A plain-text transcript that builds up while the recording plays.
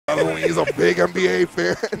He's a big NBA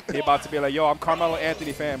fan. He about to be like, yo, I'm Carmelo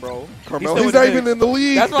Anthony fan, bro. Carmelo, he's not even in the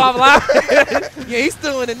league. That's why I'm laughing. Yeah, he's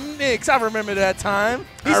still in the Knicks. I remember that time.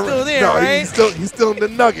 He's still there, right? He's still in the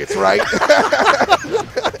Nuggets, right?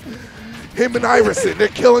 Him and Iverson, they're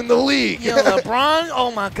killing the league. Yo, LeBron,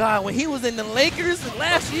 oh my God, when he was in the Lakers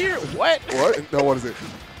last year, what? What? No, what is it?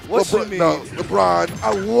 What you mean? No, LeBron,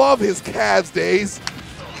 I love his Cavs days.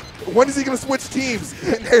 When is he going to switch teams?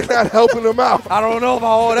 And they're not helping him out. I don't know about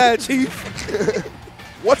all that, Chief.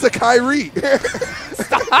 What's a Kyrie?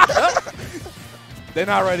 They're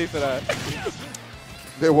not ready for that.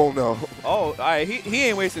 They won't know. Oh, all right. He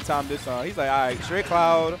ain't wasting time this time. He's like, all right, straight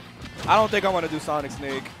Cloud. I don't think I want to do Sonic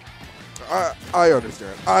Snake. I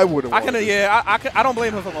understand. I wouldn't want to. Yeah, I don't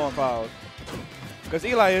blame him for going Cloud. Because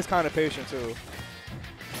Eli is kind of patient, too.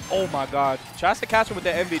 Oh, my God. Tries to catch him with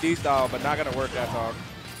the MVD style, but not going to work that time.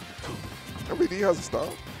 MVD has a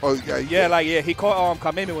style? Oh, yeah. He caught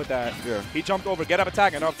Kameme with that. Yeah. He jumped over, get up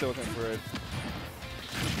attack, and up tilt him for it.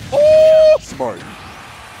 Oh! Smart.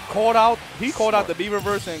 He called out the B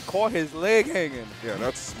reverse and caught his leg hanging. Yeah,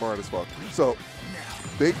 that's smart as fuck. So,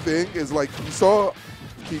 big thing is, like, you saw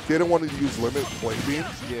he didn't want to use limit blade beams.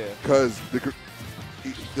 Yeah. Because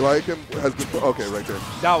Eliakim has been okay right there.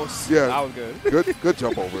 That was good. good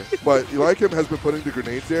jump over. But Eliakim has been putting the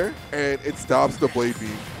grenades there, and it stops the blade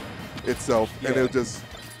beam itself, and it just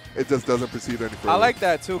doesn't proceed any further. I like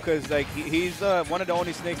that too, because like he's one of the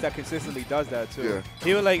only snakes that consistently does that too. Yeah.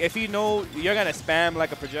 He would like, if you know you're gonna spam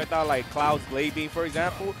like a projectile like Cloud's blade beam, for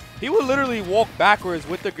example, he would literally walk backwards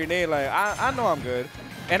with the grenade. Like I know I'm good,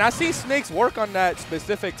 and I see snakes work on that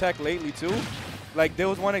specific tech lately too. Like there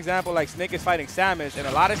was one example, like Snake is fighting Samus, and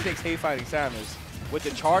a lot of snakes hate fighting Samus with the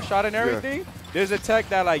charge shot and everything. Yeah. There's a tech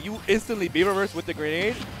that like you instantly B reverse with the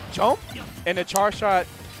grenade, jump, and the charge shot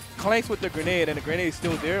clanks with the grenade, and the grenade is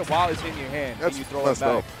still there while it's in your hand, and you throw it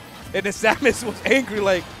back. Dope. And the Samus was angry,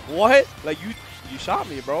 like, what? Like you shot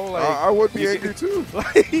me, bro. Like I would be angry too.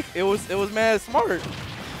 Like it was mad smart.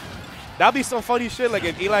 That'd be some funny shit, like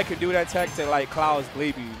if Eli could do that tech to like Cloud's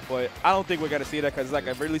blade beam, but I don't think we're gonna see that because it's like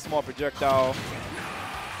a really small projectile.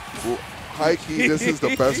 Well, high key, this is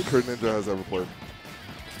the best Chrin Ninja has ever played.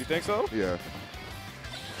 You think so? Yeah.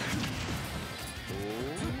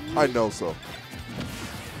 I know so.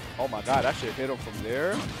 Oh my God, that shit hit him from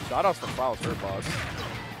there. Shout outs to Cloud's hurt box.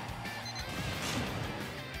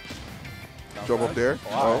 Jump up there.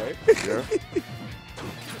 Oh, right. Yeah.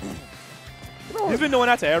 He's been doing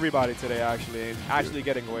that to everybody today, actually. Actually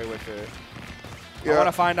getting away with it. Yeah. I want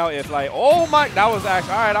to find out if, like, oh my, that was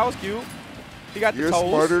actually, all right, that was cute. He got the toes. You're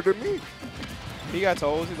smarter than me. He got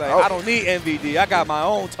toes. He's like, I don't need MVD. I got my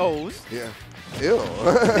own toes. Yeah. Ew.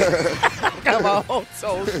 I got my own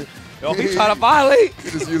toes. Yo, he trying to violate.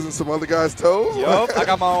 You just using some other guy's toes? Yup, I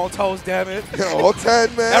got my own toes, damn it. All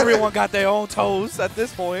 10, man. Everyone got their own toes at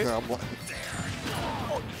this point. Yeah, I'm like,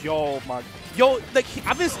 yo, my. Yo, like,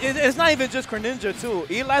 it's not even just Greninja, too.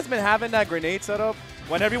 Eli's been having that grenade set up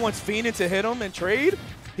when everyone's fiending to hit him and trade.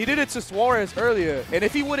 He did it to Suarez earlier. And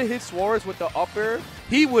if he would have hit Suarez with the upper,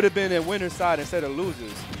 he would have been in winner's side instead of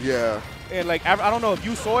losers. Yeah. And, like, I don't know if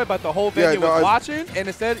you saw it, but the whole venue was watching. And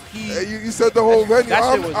instead, you said the whole venue.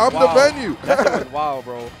 I'm the venue. That shit was wild,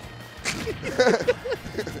 bro.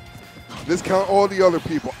 Discount all the other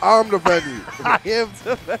people. I'm the venue. I am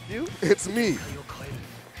the venue. It's me.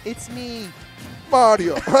 It's me.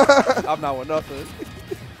 Mario. I'm not with nothing.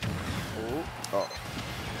 Oh.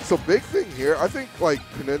 So big thing here, I think like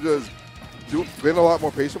Greninja's been a lot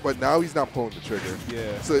more patient, but now he's not pulling the trigger.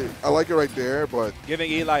 Yeah. So I like it right there, but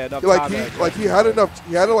giving Eli enough time. He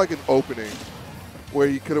had like an opening where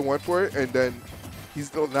he could have went for it, and then he's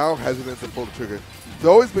still now hesitant to pull the trigger. He's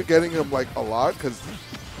always been getting him like a lot because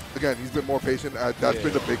again he's been more patient. That's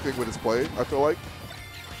been the big thing with his play. I feel like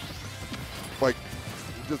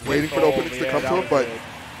just waiting for the openings to come to him, but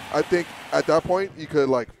I think at that point you could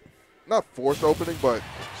like not force the opening, but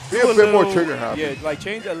be a bit more trigger happy. Yeah, like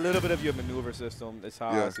change a little bit of your maneuver system. That's how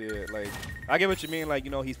I see it. Like I get what you mean. Like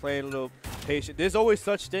he's playing a little patient. There's always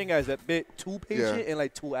such thing as a bit too patient and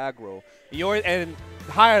like too aggro. And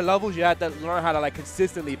higher levels, you have to learn how to like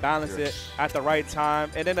consistently balance it at the right time.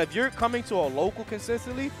 And then if you're coming to a local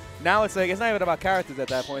consistently, now it's like it's not even about characters at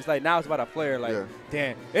that point. It's like now it's about a player. Like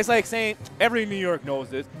damn, it's like saying every New York knows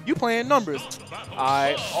this. You playing numbers.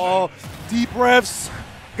 Deep breaths.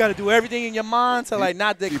 You got to do everything in your mind to like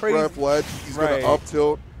not that crazy. Deep breath, ledge. He's gonna up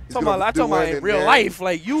tilt. I'm talking about in real life.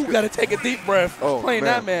 Like you got to take a deep breath playing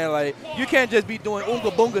that man. Like you can't just be doing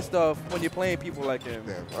oonga boonga stuff when you're playing people like him.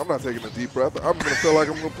 Damn, I'm not taking a deep breath. I'm gonna feel like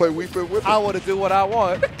I'm gonna play Wii Fit with him. I want to do what I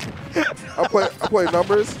want. I play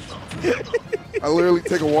numbers. I literally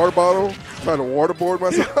take a water bottle, try to waterboard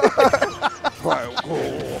myself. Like,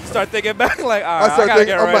 whoa. Start thinking back like, all right, I gotta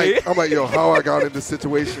get ready. I'm like, yo, how I got in this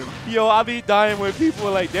situation. Yo, I be dying when people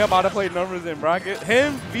are like, they're about to play numbers in bracket.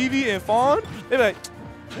 Him, Vivi, and Fawn, they be like,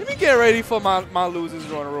 let me get ready for my losers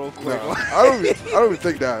run real quick. No, I don't even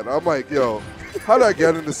think that. I'm like, yo, how did I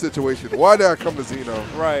get in this situation? Why did I come to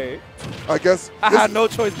Xeno? Right. I guess I had no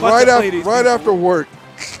choice but to play these right people. after work.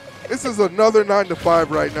 This is another 9 to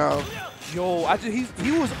 5 right now. Yo,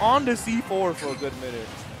 he was on the C4 for a good minute.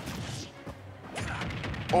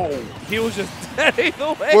 Oh, he was just dead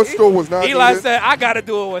either way. Footstool was not Eli needed. said, I got to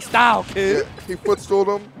do it with style, kid. Yeah, he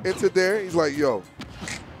footstooled him into there. He's like, yo,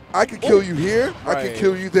 I can kill you here. Right. I can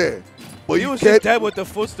kill you there. But he was just dead with the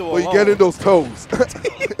footstool But you get in those toes.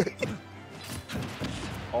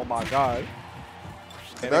 Oh, my God.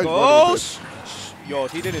 And Nice oh, yo,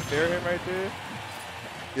 if he didn't fear him right there.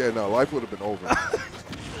 Yeah, no, life would have been over.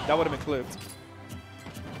 That would have been clipped.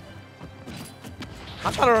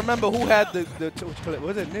 I'm trying to remember who had the clip.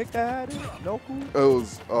 Was it Nick that had it? Noku? It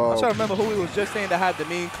was. I'm trying to remember who he was just saying that had the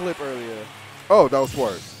mean clip earlier. Oh, that was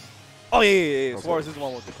Suarez. Oh, yeah. Suarez is the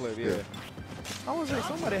one with the clip, yeah. I was like,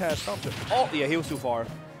 somebody had something. Oh, yeah, he was too far.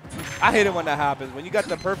 I hate it when that happens. When you got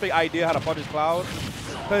the perfect idea how to punish Cloud.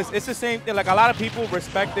 Because it's the same thing. Like, a lot of people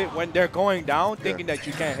respect it when they're going down thinking that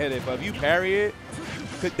you can't hit it. But if you parry it,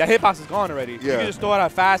 the hitbox is gone already. Yeah. You can just throw out a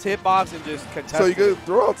fast hitbox and just contest So you it. can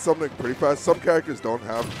throw out something pretty fast. Some characters don't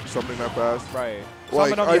have something that fast. Right.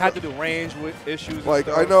 Like, Some of them you have to do range with issues. Like,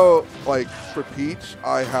 and I stuff. know, like, for Peach,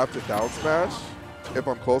 I have to down smash if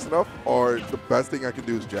I'm close enough, or the best thing I can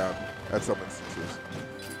do is jab at some instances.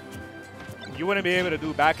 You wouldn't be able to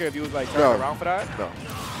do back air if you was like turning around for that? No,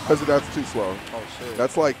 because that's too slow. Oh, shit.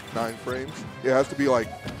 That's like 9 frames. It has to be like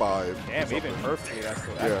 5. Damn, even perfectly, that's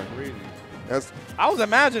crazy. I was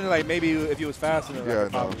imagining like maybe if he was faster than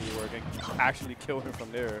that, probably be working. Actually kill him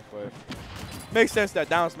from there, but makes sense that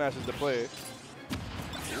down smash is the play.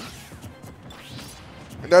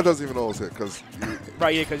 And that doesn't even always hit because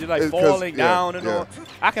right, yeah, because you're like falling down and all.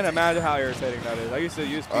 I can imagine how irritating that is. I used to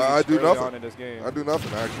use I do nothing on in this game. I do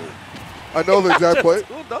nothing actually. I know the exact play.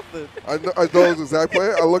 Do nothing. I know the exact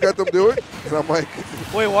play. I look at them do it, and I'm like,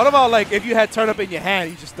 wait, what about like if you had turn up in your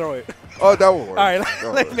hand, you just throw it? Oh, that would work. All right,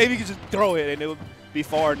 like maybe you could just throw it and it would be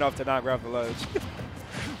far enough to not grab the ledge.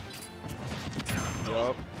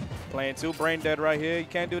 Yup. Playing too brain dead right here. You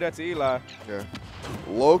can't do that to Eli. Yeah.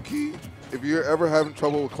 Low-key, if you're ever having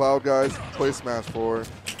trouble with Cloud, guys, play Smash 4.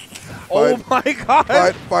 Oh my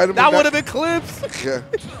God. Fight him that would have been clips. Yeah.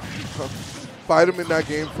 Fight him in that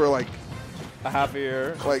game for like a half a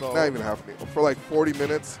year. Like, not even half a year. For like 40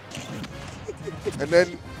 minutes. And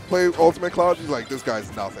then play Ultimate Cloud, he's like, this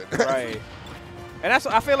guy's nothing. Right. And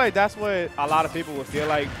I feel like that's what a lot of people would feel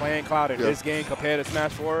like playing Cloud in this game compared to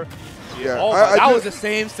Smash 4. Yeah. Oh, that was the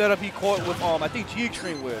same setup he caught with I think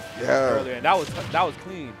Chrin with earlier, and that was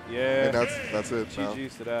clean. Yeah. And that's it.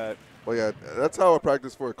 GG's to that. Well, yeah, that's how I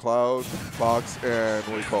practice for Cloud, Fox, and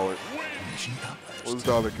what do you call it? What was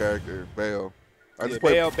the other character? Bayo.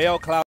 Bayo, Cloud.